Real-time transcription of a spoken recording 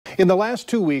In the last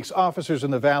 2 weeks, officers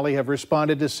in the valley have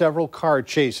responded to several car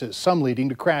chases, some leading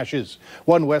to crashes.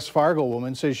 One West Fargo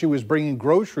woman says she was bringing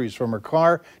groceries from her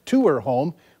car to her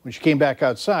home. When she came back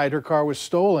outside, her car was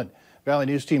stolen. Valley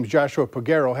News Team's Joshua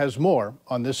Pagero has more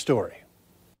on this story.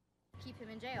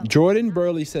 Jordan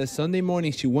Burley says Sunday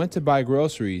morning she went to buy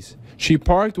groceries. She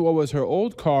parked what was her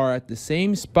old car at the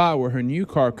same spot where her new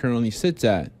car currently sits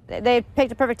at. They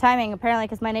picked a perfect timing, apparently,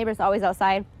 because my neighbor's always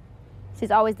outside. She's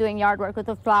always doing yard work with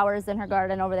the flowers in her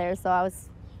garden over there, so I was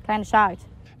kind of shocked.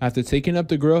 After taking up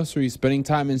the groceries, spending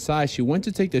time inside, she went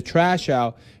to take the trash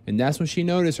out, and that's when she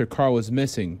noticed her car was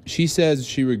missing. She says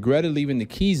she regretted leaving the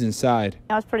keys inside.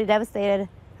 I was pretty devastated.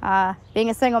 Being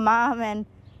a single mom and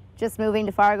just moving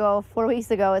to Fargo 4 weeks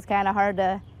ago, it's kind of hard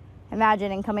to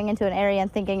imagine, and coming into an area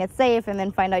and thinking it's safe and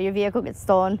then find out your vehicle gets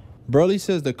stolen. Burley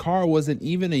says the car wasn't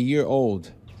even a year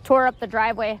old. Tore up the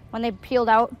driveway when they peeled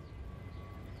out.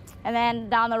 And then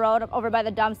down the road over by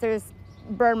the dumpsters,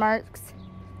 burn marks,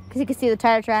 because you can see the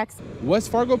tire tracks.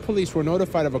 West Fargo police were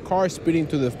notified of a car speeding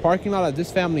through the parking lot at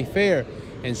this family fair,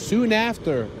 and soon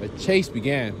after, a chase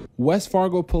began. West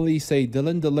Fargo police say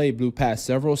Dylan DeLay blew past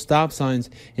several stop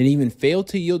signs and even failed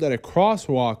to yield at a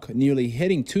crosswalk, nearly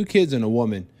hitting 2 kids and a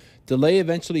woman. DeLay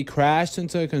eventually crashed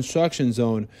into a construction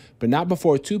zone, but not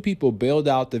before 2 people bailed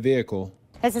out the vehicle.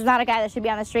 This is not a guy that should be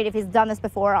on the street if he's done this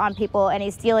before on people and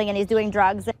he's stealing and he's doing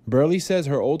drugs. Burley says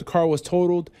her old car was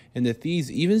totaled, and the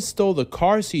thieves even stole the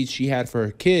car seats she had for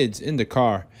her kids in the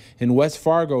car. In West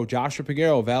Fargo, Joshua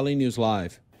Pagero, Valley News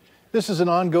Live. This is an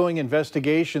ongoing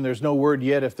investigation. There's no word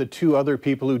yet if the 2 other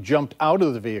people who jumped out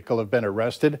of the vehicle have been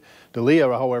arrested. D'Elia,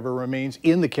 however, remains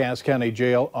in the Cass County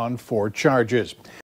Jail on 4 charges.